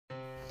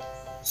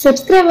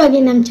Subscribe ಆಗಿ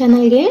ನಮ್ಮ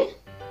ಚಾನೆಲ್ಗೆ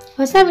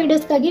ಹೊಸ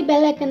ವಿಡಿಯೋಸ್ಗಾಗಿ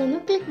ಬೆಲ್ ಐಕಾನ್ ಅನ್ನು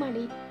ಕ್ಲಿಕ್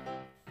ಮಾಡಿ.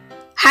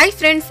 ಹಾಯ್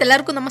ಫ್ರೆಂಡ್ಸ್,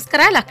 ಎಲ್ಲರಿಗೂ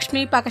ನಮಸ್ಕಾರ.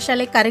 ಲಕ್ಷ್ಮಿ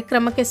ಪಾಕಶಾಲೆ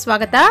ಕಾರ್ಯಕ್ರಮಕ್ಕೆ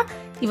ಸ್ವಾಗತ.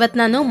 ಇವತ್ತು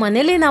ನಾನು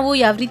ಮನೇಲೆ ನಾವು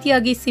ಯಾವ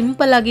ರೀತಿಯಾಗಿ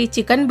ಸಿಂಪಲ್ ಆಗಿ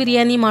ಚಿಕನ್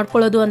ಬಿರಿಯಾನಿ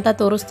ಮಾಡ್ಕೊಳ್ಳೋದು ಅಂತ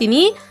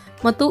ತೋರಿಸ್ತೀನಿ.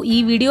 ಮತ್ತು ಈ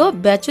ವಿಡಿಯೋ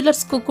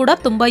ಬ್ಯಾಚುಲರ್ಸ್ಗೂ ಕೂಡ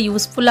ತುಂಬ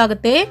ಯೂಸ್ಫುಲ್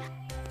ಆಗುತ್ತೆ.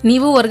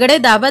 ನೀವು ಹೊರಗಡೆ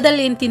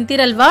ದಾಬಾದಲ್ಲಿ ಏನು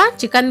ತಿಂತೀರಲ್ವಾ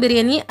ಚಿಕನ್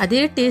ಬಿರಿಯಾನಿ,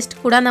 ಅದೇ ಟೇಸ್ಟ್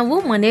ಕೂಡ ನಾವು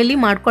ಮನೆಯಲ್ಲಿ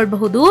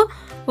ಮಾಡ್ಕೊಳ್ಬಹುದು.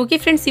 ಓಕೆ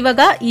ಫ್ರೆಂಡ್ಸ್, ಇವಾಗ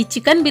ಈ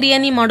ಚಿಕನ್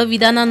ಬಿರಿಯಾನಿ ಮಾಡೋ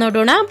ವಿಧಾನ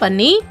ನೋಡೋಣ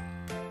ಬನ್ನಿ.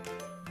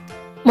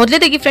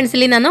 ಮೊದಲೇದಾಗಿ ಫ್ರೆಂಡ್ಸ್,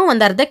 ಇಲ್ಲಿ ನಾನು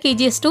ಒಂದು ಅರ್ಧ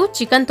ಕೆಜಿಯಷ್ಟು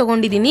ಚಿಕನ್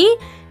ತಗೊಂಡಿದ್ದೀನಿ.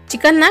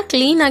 ಚಿಕನ್ನ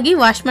ಕ್ಲೀನ್ ಆಗಿ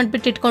ವಾಶ್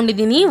ಮಾಡಿಬಿಟ್ಟು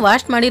ಇಟ್ಕೊಂಡಿದ್ದೀನಿ.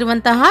 ವಾಶ್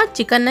ಮಾಡಿರುವಂತಹ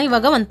ಚಿಕನ್ನ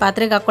ಇವಾಗ ಒಂದು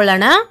ಪಾತ್ರೆಗೆ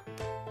ಹಾಕೊಳ್ಳೋಣ.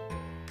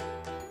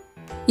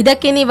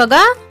 ಇದಕ್ಕೇನೆ ಇವಾಗ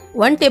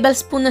 1 ಟೇಬಲ್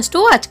ಸ್ಪೂನ್ ಅಷ್ಟು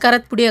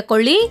ಅಚ್ಕಾರದ ಪುಡಿ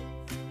ಹಾಕೊಳ್ಳಿ.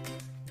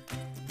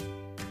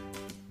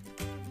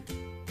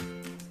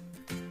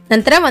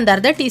 ನಂತರ ಒಂದು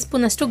ಅರ್ಧ ಟೀ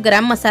ಸ್ಪೂನ್ ಅಷ್ಟು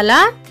ಗರಂ ಮಸಾಲ,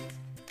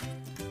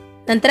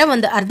 ನಂತರ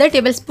ಒಂದು ಅರ್ಧ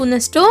ಟೇಬಲ್ ಸ್ಪೂನ್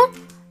ಅಷ್ಟು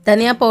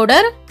ಧನಿಯಾ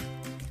ಪೌಡರ್,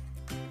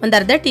 ಒಂದು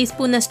ಅರ್ಧ ಟೀ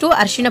ಸ್ಪೂನ್ ಅಷ್ಟು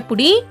ಅರಿಶಿಣ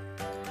ಪುಡಿ.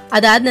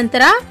 ಅದಾದ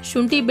ನಂತರ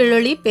ಶುಂಠಿ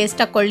ಬೆಳ್ಳುಳ್ಳಿ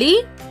ಪೇಸ್ಟ್ ಹಾಕೊಳ್ಳಿ.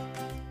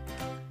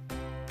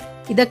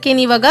 ಇದಕ್ಕೆ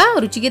ಇವಾಗ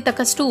ರುಚಿಗೆ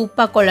ತಕ್ಕಷ್ಟು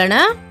ಉಪ್ಪು ಹಾಕೊಳ್ಳೋಣ.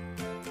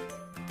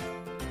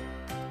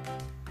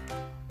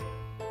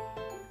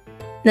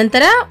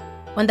 ನಂತರ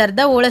ಒಂದು ಅರ್ಧ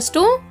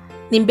ಹೋಳಷ್ಟು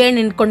ನಿಂಬೆಹಣ್ಣು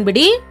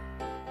ಹಿಂಡ್ಕೊಂಡ್ಬಿಡಿ.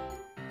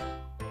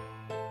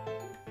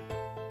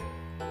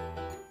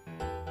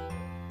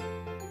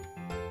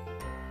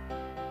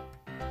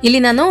 ಇಲ್ಲಿ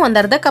ನಾನು ಒಂದು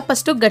ಅರ್ಧ ಕಪ್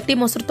ಅಷ್ಟು ಗಟ್ಟಿ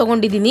ಮೊಸರು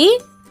ತಗೊಂಡಿದ್ದೀನಿ.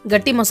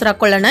 ಗಟ್ಟಿ ಮೊಸರು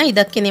ಹಾಕೊಳ್ಳೋಣ.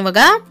 ಇದಕ್ಕೆ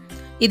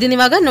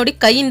ಇದನ್ನಿವಾಗ ನೋಡಿ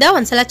ಕೈಯಿಂದ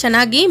ಒಂದ್ಸಲ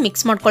ಚೆನ್ನಾಗಿ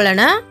ಮಿಕ್ಸ್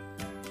ಮಾಡ್ಕೊಳ್ಳೋಣ.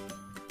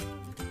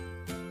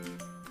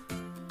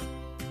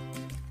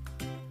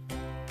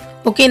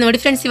 ಓಕೆ ನೋಡಿ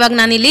ಫ್ರೆಂಡ್ಸ್, ಇವಾಗ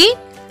ನಾನಿಲ್ಲಿ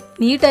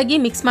ನೀಟಾಗಿ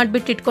ಮಿಕ್ಸ್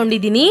ಮಾಡಿಬಿಟ್ಟು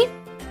ಇಟ್ಕೊಂಡಿದ್ದೀನಿ.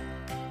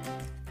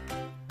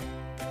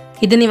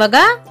 ಇದನ್ನಿವಾಗ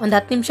ಒಂದು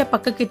 10 ನಿಮಿಷ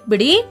ಪಕ್ಕಕ್ಕೆ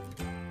ಇಟ್ಬಿಡಿ.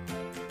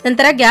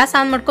 ನಂತರ ಗ್ಯಾಸ್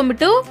ಆನ್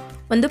ಮಾಡ್ಕೊಂಡ್ಬಿಟ್ಟು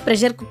ಒಂದು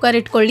ಪ್ರೆಷರ್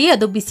ಕುಕ್ಕರ್ ಇಟ್ಕೊಳ್ಳಿ.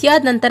 ಅದು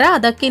ಬಿಸಿಯಾದ ನಂತರ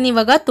ಅದಕ್ಕೆ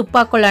ಇವಾಗ ತುಪ್ಪ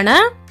ಹಾಕೊಳ್ಳೋಣ.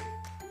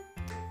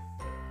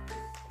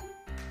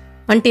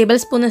 1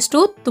 ಟೇಬಲ್ ಸ್ಪೂನ್ ಅಷ್ಟು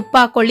ತುಪ್ಪ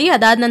ಹಾಕೊಳ್ಳಿ.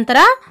 ಅದಾದ ನಂತರ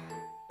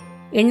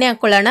ಎಣ್ಣೆ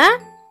ಹಾಕೊಳ್ಳೋಣ.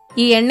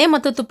 ಈ ಎಣ್ಣೆ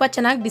ಮತ್ತು ತುಪ್ಪ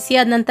ಚೆನ್ನಾಗಿ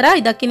ಬಿಸಿಯಾದ ನಂತರ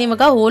ಇದಕ್ಕೆ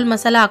ಇವಾಗ ಹೋಲ್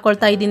ಮಸಾಲ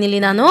ಹಾಕೊಳ್ತಾ ಇದ್ದೀನಿ.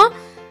 ಇಲ್ಲಿ ನಾನು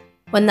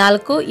ಒಂದು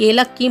 4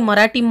 ಏಲಕ್ಕಿ,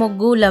 ಮರಾಠಿ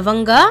ಮೊಗ್ಗು,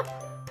 ಲವಂಗ,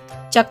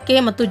 ಚಕ್ಕೆ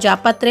ಮತ್ತು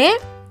ಜಾಪತ್ರೆ,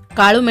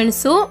 ಕಾಳು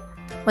ಮೆಣಸು,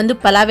 ಒಂದು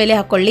ಪಲಾವ್ ಎಲೆ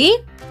ಹಾಕೊಳ್ಳಿ.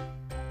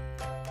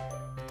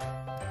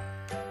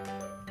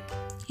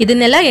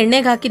 ಇದನ್ನೆಲ್ಲ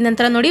ಎಣ್ಣೆಗೆ ಹಾಕಿದ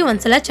ನಂತರ ನೋಡಿ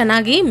ಒಂದ್ಸಲ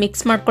ಚೆನ್ನಾಗಿ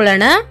ಮಿಕ್ಸ್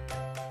ಮಾಡ್ಕೊಳ್ಳೋಣ.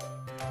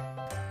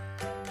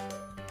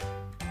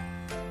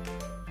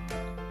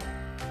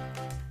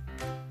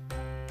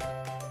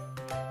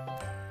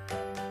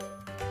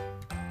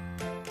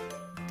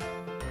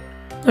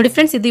 ನೋಡಿ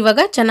ಫ್ರೆಂಡ್ಸ್, ಇದು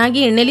ಇವಾಗ ಚೆನ್ನಾಗಿ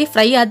ಎಣ್ಣೆಲಿ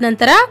ಫ್ರೈ ಆದ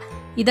ನಂತರ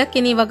ಇದಕ್ಕೆ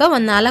ಇವಾಗ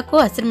ಒಂದು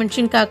 4 ಹಸಿರು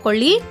ಮೆಣಸಿನ್ಕಾಯಿ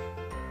ಹಾಕೊಳ್ಳಿ.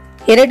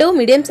 2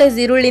 ಮೀಡಿಯಂ ಸೈಜ್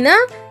ಈರುಳ್ಳಿನ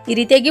ಈ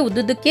ರೀತಿಯಾಗಿ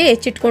ಉದ್ದುದಕ್ಕೆ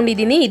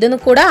ಹೆಚ್ಚಿಟ್ಕೊಂಡಿದ್ದೀನಿ. ಇದನ್ನು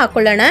ಕೂಡ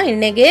ಹಾಕೊಳ್ಳೋಣ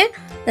ಎಣ್ಣೆಗೆ.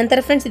 ನಂತರ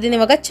ಫ್ರೆಂಡ್ಸ್, ಇದನ್ನ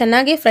ಇವಾಗ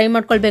ಚೆನ್ನಾಗಿ ಫ್ರೈ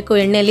ಮಾಡ್ಕೊಳ್ಬೇಕು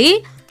ಎಣ್ಣೆಲಿ.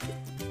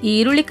 ಈ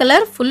ಈರುಳ್ಳಿ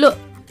ಕಲರ್ ಫುಲ್ಲು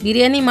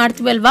ಬಿರಿಯಾನಿ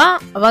ಮಾಡ್ತೀವಲ್ವಾ,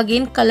 ಅವಾಗ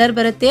ಏನು ಕಲರ್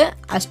ಬರುತ್ತೆ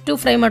ಅಷ್ಟು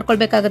ಫ್ರೈ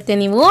ಮಾಡ್ಕೊಳ್ಬೇಕಾಗತ್ತೆ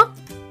ನೀವು.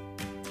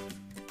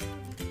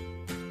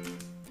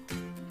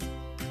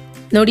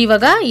 ನೋಡಿ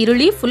ಇವಾಗ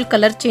ಈರುಳ್ಳಿ ಫುಲ್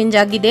ಕಲರ್ ಚೇಂಜ್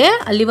ಆಗಿದೆ,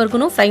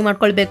 ಅಲ್ಲಿವರೆಗೂ ಫ್ರೈ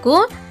ಮಾಡ್ಕೊಳ್ಬೇಕು.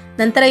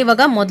 ನಂತರ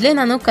ಇವಾಗ ಮೊದಲೇ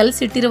ನಾನು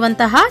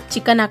ಕಲಸಿಟ್ಟಿರುವಂತಹ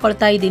ಚಿಕನ್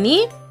ಹಾಕೊಳ್ತಾ ಇದ್ದೀನಿ.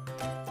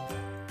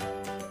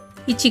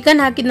 ಈ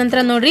ಚಿಕನ್ ಹಾಕಿದ ನಂತರ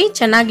ನೋಡ್ರಿ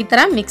ಚೆನ್ನಾಗಿ ತರ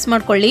ಮಿಕ್ಸ್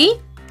ಮಾಡ್ಕೊಳ್ಳಿ.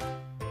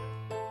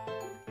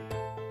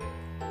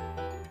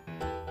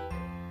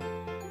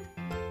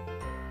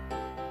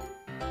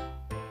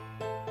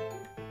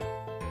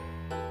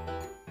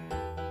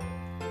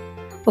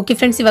 ಓಕೆ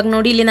ಫ್ರೆಂಡ್ಸ್, ಇವಾಗ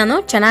ನೋಡಿ ಇಲ್ಲಿ ನಾನು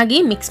ಚೆನ್ನಾಗಿ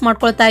ಮಿಕ್ಸ್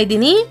ಮಾಡ್ಕೊಳ್ತಾ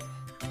ಇದ್ದೀನಿ.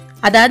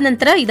 ಅದಾದ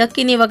ನಂತರ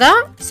ಇದಕ್ಕೆ ಇವಾಗ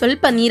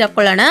ಸ್ವಲ್ಪ ನೀರು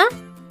ಹಾಕೊಳ್ಳೋಣ.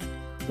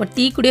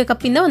 ಟೀ ಕುಡಿಯೋ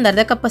ಕಪ್ಪಿಂದ ಒಂದು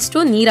ಅರ್ಧ ಕಪ್ ಅಷ್ಟು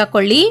ನೀರು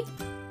ಹಾಕೊಳ್ಳಿ.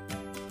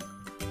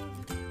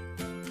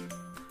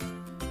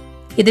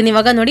 ಇದನ್ನ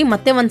ಇವಾಗ ನೋಡಿ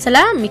ಮತ್ತೆ ಒಂದ್ಸಲ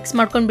ಮಿಕ್ಸ್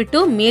ಮಾಡ್ಕೊಂಡ್ಬಿಟ್ಟು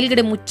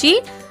ಮೇಲ್ಗಡೆ ಮುಚ್ಚಿ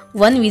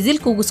 1 ವಿಸಿಲ್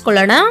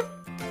ಕೂಗಿಸ್ಕೊಳ್ಳೋಣ.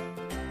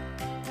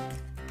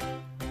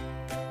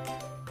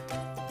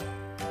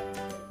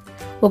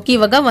 ಓಕೆ,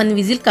 ಇವಾಗ 1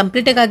 ವಿಸಿಲ್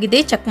ಕಂಪ್ಲೀಟ್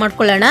ಆಗಿದೆ, ಚೆಕ್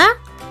ಮಾಡ್ಕೊಳ್ಳೋಣ.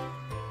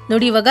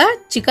 ನೋಡಿ ಇವಾಗ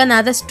ಚಿಕನ್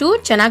ಆದಷ್ಟು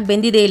ಚೆನ್ನಾಗಿ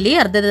ಬೆಂದಿದೆ, ಇಲ್ಲಿ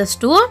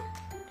ಅರ್ಧದಷ್ಟು.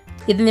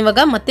 ಇದನ್ನ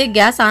ಇವಾಗ ಮತ್ತೆ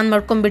ಗ್ಯಾಸ್ ಆನ್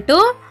ಮಾಡ್ಕೊಂಡ್ಬಿಟ್ಟು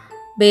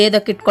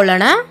ಬೇಯೋದಕ್ಕೆ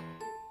ಇಟ್ಕೊಳ್ಳೋಣ.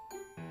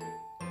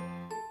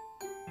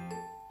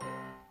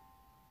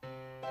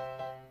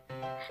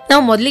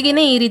 ನಾವು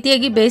ಮೊದಲಿಗೆನೆ ಈ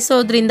ರೀತಿಯಾಗಿ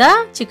ಬೇಯಿಸೋದ್ರಿಂದ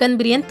ಚಿಕನ್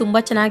ಬಿರಿಯಾನಿ ತುಂಬ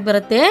ಚೆನ್ನಾಗಿ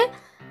ಬರುತ್ತೆ.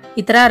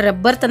 ಈ ಥರ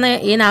ರಬ್ಬರ್ ತನ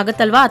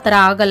ಏನಾಗುತ್ತಲ್ವಾ ಆ ಥರ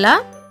ಆಗಲ್ಲ,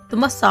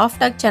 ತುಂಬ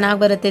ಸಾಫ್ಟಾಗಿ ಚೆನ್ನಾಗಿ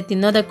ಬರುತ್ತೆ.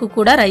 ತಿನ್ನೋದಕ್ಕೂ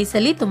ಕೂಡ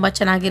ರೈಸಲ್ಲಿ ತುಂಬ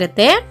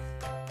ಚೆನ್ನಾಗಿರುತ್ತೆ.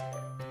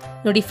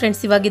 ನೋಡಿ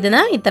ಫ್ರೆಂಡ್ಸ್, ಇವಾಗ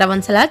ಇದನ್ನ ಈ ಥರ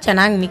ಒಂದ್ಸಲ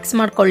ಚೆನ್ನಾಗಿ ಮಿಕ್ಸ್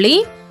ಮಾಡ್ಕೊಳ್ಳಿ.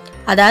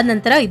 ಅದಾದ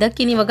ನಂತರ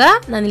ಇದಕ್ಕೆ ಇವಾಗ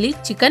ನಾನಿಲ್ಲಿ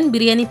ಚಿಕನ್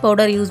ಬಿರಿಯಾನಿ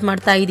ಪೌಡರ್ ಯೂಸ್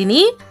ಮಾಡ್ತಾ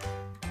ಇದ್ದೀನಿ.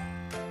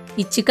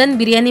 ಈ ಚಿಕನ್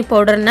ಬಿರಿಯಾನಿ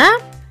ಪೌಡರ್ನ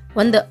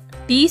 1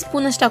 ಟೀ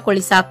ಸ್ಪೂನ್ ಅಷ್ಟು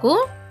ಹಾಕೊಳ್ಳಿ ಸಾಕು.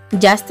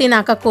 ಜಾಸ್ತಿ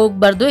ಹಾಕಕ್ಕೆ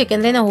ಹೋಗ್ಬಾರ್ದು,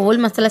 ಯಾಕೆಂದರೆ ನಾವು ಹೋಲ್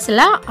ಮಸಾಲಾಸ್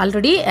ಎಲ್ಲ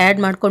ಆಲ್ರೆಡಿ ಆ್ಯಡ್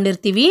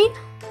ಮಾಡ್ಕೊಂಡಿರ್ತೀವಿ.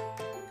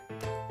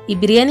 ಈ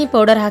ಬಿರಿಯಾನಿ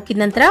ಪೌಡರ್ ಹಾಕಿದ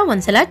ನಂತರ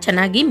ಒಂದ್ಸಲ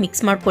ಚೆನ್ನಾಗಿ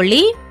ಮಿಕ್ಸ್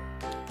ಮಾಡ್ಕೊಳ್ಳಿ.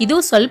 ಇದು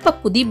ಸ್ವಲ್ಪ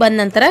ಕುದಿ ಬಂದ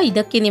ನಂತರ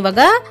ಇದಕ್ಕೆ ಇವಾಗ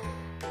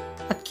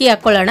ಅಕ್ಕಿ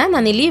ಹಾಕೊಳ್ಳೋಣ.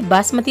 ನಾನಿಲ್ಲಿ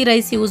ಬಾಸ್ಮತಿ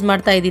ರೈಸ್ ಯೂಸ್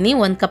ಮಾಡ್ತಾ ಇದ್ದೀನಿ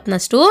 1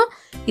 ಕಪ್ನಷ್ಟು.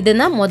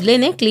 ಇದನ್ನು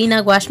ಮೊದಲೇನೆ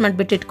ಕ್ಲೀನಾಗಿ ವಾಶ್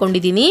ಮಾಡಿಬಿಟ್ಟು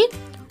ಇಟ್ಕೊಂಡಿದ್ದೀನಿ.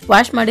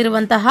 ವಾಶ್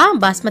ಮಾಡಿರುವಂತಹ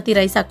ಬಾಸ್ಮತಿ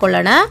ರೈಸ್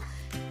ಹಾಕೊಳ್ಳೋಣ.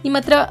 ನಿಮ್ಮ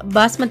ಹತ್ರ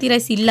ಬಾಸ್ಮತಿ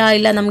ರೈಸ್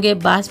ಇಲ್ಲ ನಮಗೆ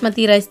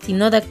ಬಾಸ್ಮತಿ ರೈಸ್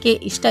ತಿನ್ನೋದಕ್ಕೆ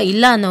ಇಷ್ಟ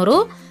ಇಲ್ಲ ಅನ್ನೋರು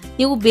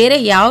ನೀವು ಬೇರೆ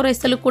ಯಾವ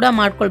ರೈಸಲ್ಲೂ ಕೂಡ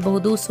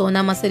ಮಾಡ್ಕೊಳ್ಬಹುದು,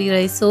 ಸೋನಾ ಮಸೂರಿ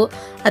ರೈಸು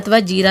ಅಥವಾ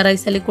ಜೀರಾ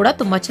ರೈಸಲ್ಲಿ ಕೂಡ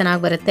ತುಂಬ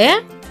ಚೆನ್ನಾಗಿ ಬರುತ್ತೆ.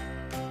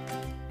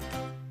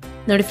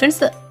 ನೋಡಿ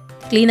ಫ್ರೆಂಡ್ಸ್,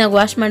 ಕ್ಲೀನಾಗಿ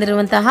ವಾಶ್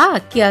ಮಾಡಿರುವಂತಹ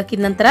ಅಕ್ಕಿ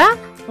ಹಾಕಿದ ನಂತರ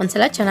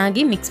ಒಂದ್ಸಲ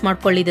ಚೆನ್ನಾಗಿ ಮಿಕ್ಸ್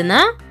ಮಾಡ್ಕೊಳ್ಳಿ ಇದನ್ನ.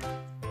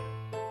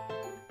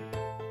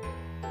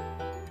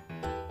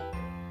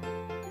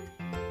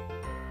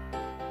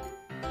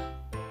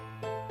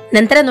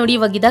 ನಂತರ ನೋಡಿ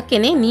ಇವಾಗ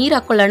ಇದಕ್ಕೇನೆ ನೀರು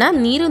ಹಾಕೊಳ್ಳೋಣ.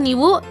 ನೀರು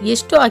ನೀವು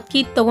ಎಷ್ಟು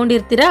ಅಕ್ಕಿ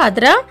ತಗೊಂಡಿರ್ತೀರಾ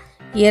ಅದರ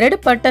 2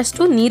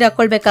 ಪಟ್ಟಷ್ಟು ನೀರು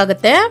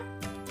ಹಾಕೊಳ್ಬೇಕಾಗತ್ತೆ.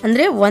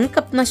 ಅಂದ್ರೆ 1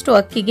 ಕಪ್ನಷ್ಟು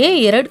ಅಕ್ಕಿಗೆ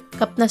 2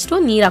 ಕಪ್ನಷ್ಟು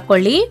ನೀರು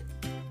ಹಾಕೊಳ್ಳಿ.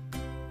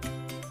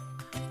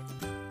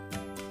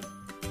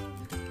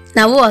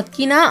 ನಾವು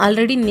ಅಕ್ಕಿನ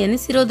ಆಲ್ರೆಡಿ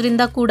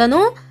ನೆನೆಸಿರೋದ್ರಿಂದ ಕೂಡ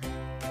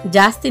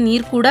ಜಾಸ್ತಿ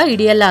ನೀರು ಕೂಡ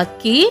ಹಿಡಿಯಲ್ಲ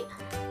ಅಕ್ಕಿ.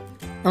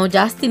 ನಾವು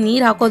ಜಾಸ್ತಿ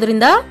ನೀರು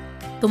ಹಾಕೋದ್ರಿಂದ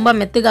ತುಂಬಾ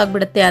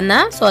ಮೆತ್ತಗಾಗ್ಬಿಡುತ್ತೆ ಅನ್ನ.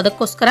 ಸೊ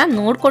ಅದಕ್ಕೋಸ್ಕರ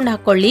ನೋಡ್ಕೊಂಡು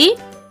ಹಾಕೊಳ್ಳಿ.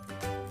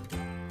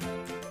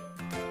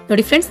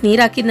 ನೋಡಿ ಫ್ರೆಂಡ್ಸ್,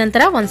 ನೀರು ಹಾಕಿದ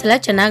ನಂತರ ಒಂದ್ಸಲ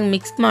ಚೆನ್ನಾಗಿ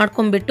ಮಿಕ್ಸ್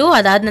ಮಾಡ್ಕೊಂಡ್ಬಿಟ್ಟು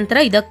ಅದಾದ ನಂತರ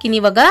ಇದಕ್ಕಿನ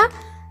ಇವಾಗ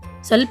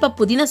ಸ್ವಲ್ಪ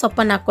ಪುದೀನ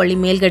ಸೊಪ್ಪನ್ನು ಹಾಕೊಳ್ಳಿ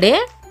ಮೇಲ್ಗಡೆ.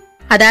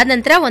 ಅದಾದ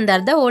ನಂತರ ಒಂದು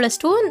ಅರ್ಧ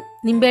ಹೋಳಷ್ಟು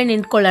ನಿಂಬೆಹಣ್ಣು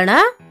ಹಿಂಡ್ಕೊಳ್ಳೋಣ.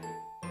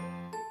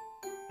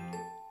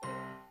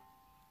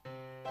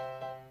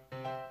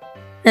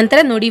 ನಂತರ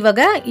ನೋಡಿ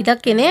ಇವಾಗ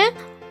ಇದಕ್ಕೇನೆ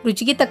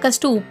ರುಚಿಗೆ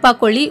ತಕ್ಕಷ್ಟು ಉಪ್ಪು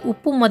ಹಾಕೊಳ್ಳಿ.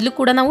 ಉಪ್ಪು ಮೊದಲು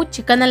ಕೂಡ ನಾವು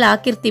ಚಿಕನ್ ಅಲ್ಲಿ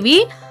ಹಾಕಿರ್ತೀವಿ.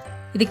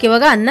 ಇದಕ್ಕೆ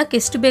ಇವಾಗ ಅನ್ನಕ್ಕೆ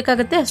ಎಷ್ಟು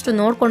ಬೇಕಾಗುತ್ತೆ ಅಷ್ಟು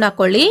ನೋಡ್ಕೊಂಡು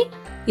ಹಾಕೊಳ್ಳಿ.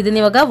 ಇದನ್ನ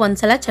ಇವಾಗ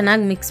ಒಂದ್ಸಲ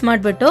ಚೆನ್ನಾಗಿ ಮಿಕ್ಸ್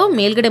ಮಾಡಿಬಿಟ್ಟು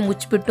ಮೇಲ್ಗಡೆ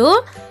ಮುಚ್ಚಿಬಿಟ್ಟು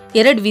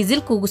 2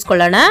 ವಿಸಿಲ್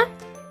ಕೂಗಿಸ್ಕೊಳ್ಳೋಣ.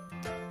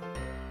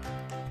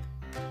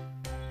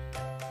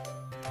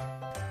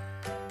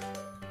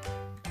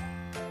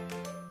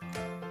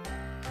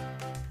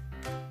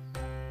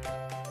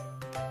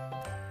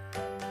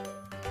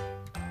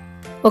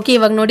 ಓಕೆ,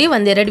 ಇವಾಗ ನೋಡಿ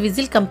 1-2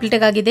 ವಿಸಿಲ್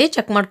ಕಂಪ್ಲೀಟ್ ಆಗಿದೆ.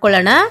 ಚೆಕ್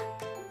ಮಾಡ್ಕೊಳ್ಳೋಣ.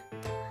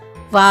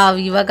 ವಾವ್,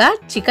 ಇವಾಗ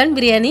ಚಿಕನ್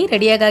ಬಿರಿಯಾನಿ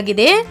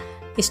ರೆಡಿಯಾಗಿದೆ.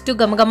 ಎಷ್ಟು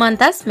ಘಮ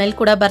ಅಂತ ಸ್ಮೆಲ್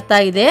ಕೂಡ ಬರ್ತಾ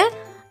ಇದೆ.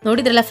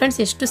 ನೋಡಿದ್ರಲ್ಲ ಫ್ರೆಂಡ್ಸ್,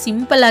 ಎಷ್ಟು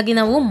ಸಿಂಪಲ್ ಆಗಿ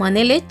ನಾವು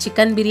ಮನೇಲೆ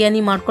ಚಿಕನ್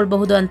ಬಿರಿಯಾನಿ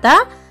ಮಾಡ್ಕೊಳ್ಬಹುದು ಅಂತ.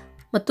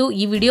 ಮತ್ತು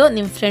ಈ ವಿಡಿಯೋ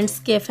ನಿಮ್ಮ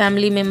ಫ್ರೆಂಡ್ಸ್ಗೆ,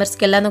 ಫ್ಯಾಮಿಲಿ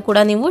ಮೆಂಬರ್ಸ್ಗೆಲ್ಲನೂ ಕೂಡ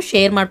ನೀವು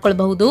ಶೇರ್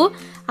ಮಾಡ್ಕೊಳ್ಬಹುದು.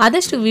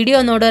 ಆದಷ್ಟು ವಿಡಿಯೋ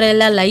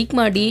ನೋಡೋರೆಲ್ಲ ಲೈಕ್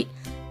ಮಾಡಿ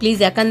ಪ್ಲೀಸ್,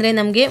 ಯಾಕಂದರೆ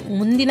ನಮಗೆ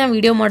ಮುಂದಿನ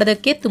ವಿಡಿಯೋ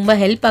ಮಾಡೋದಕ್ಕೆ ತುಂಬ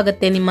ಹೆಲ್ಪ್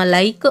ಆಗುತ್ತೆ ನಿಮ್ಮ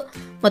ಲೈಕ್.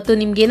 ಮತ್ತು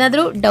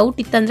ನಿಮ್ಗೇನಾದರೂ ಡೌಟ್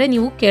ಇತ್ತಂದರೆ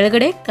ನೀವು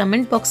ಕೆಳಗಡೆ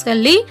ಕಮೆಂಟ್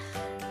ಬಾಕ್ಸಲ್ಲಿ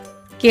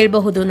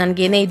ಕೇಳಬಹುದು,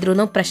 ನನಗೇನೇ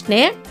ಇದ್ರೂ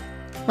ಪ್ರಶ್ನೆ.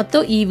 ಮತ್ತು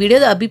ಈ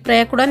ವಿಡಿಯೋದ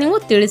ಅಭಿಪ್ರಾಯ ಕೂಡ ನೀವು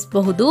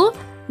ತಿಳಿಸಬಹುದು.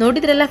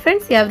 ನೋಡಿದ್ರಲ್ಲ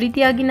ಫ್ರೆಂಡ್ಸ್, ಯಾವ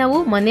ರೀತಿಯಾಗಿ ನಾವು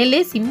ಮನೆಯಲ್ಲೇ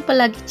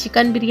ಸಿಂಪಲ್ ಆಗಿ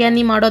ಚಿಕನ್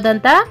ಬಿರಿಯಾನಿ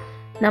ಮಾಡೋದಂತ.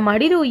 ನಾ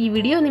ಮಾಡಿರೋ ಈ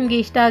ವಿಡಿಯೋ ನಿಮಗೆ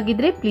ಇಷ್ಟ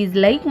ಆಗಿದ್ರೆ ಪ್ಲೀಸ್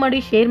ಲೈಕ್ ಮಾಡಿ,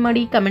 ಶೇರ್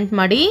ಮಾಡಿ, ಕಮೆಂಟ್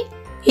ಮಾಡಿ.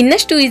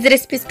 ಇನ್ನಷ್ಟು ಈಸಿ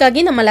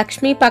ರೆಸಿಪೀಸ್ಗಾಗಿ ನಮ್ಮ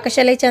ಲಕ್ಷ್ಮಿ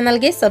ಪಾಕಶಾಲೆ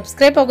ಚಾನಲ್ಗೆ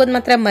ಸಬ್ಸ್ಕ್ರೈಬ್ ಆಗೋದು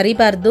ಮಾತ್ರ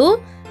ಮರಿಬಾರ್ದು.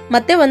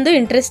 ಮತ್ತೆ ಒಂದು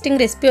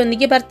ಇಂಟ್ರೆಸ್ಟಿಂಗ್ ರೆಸಿಪಿ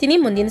ಒಂದಿಗೆ ಬರ್ತೀನಿ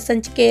ಮುಂದಿನ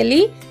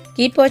ಸಂಚಿಕೆಯಲ್ಲಿ.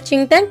 Keep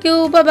watching. Thank you.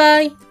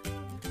 Bye.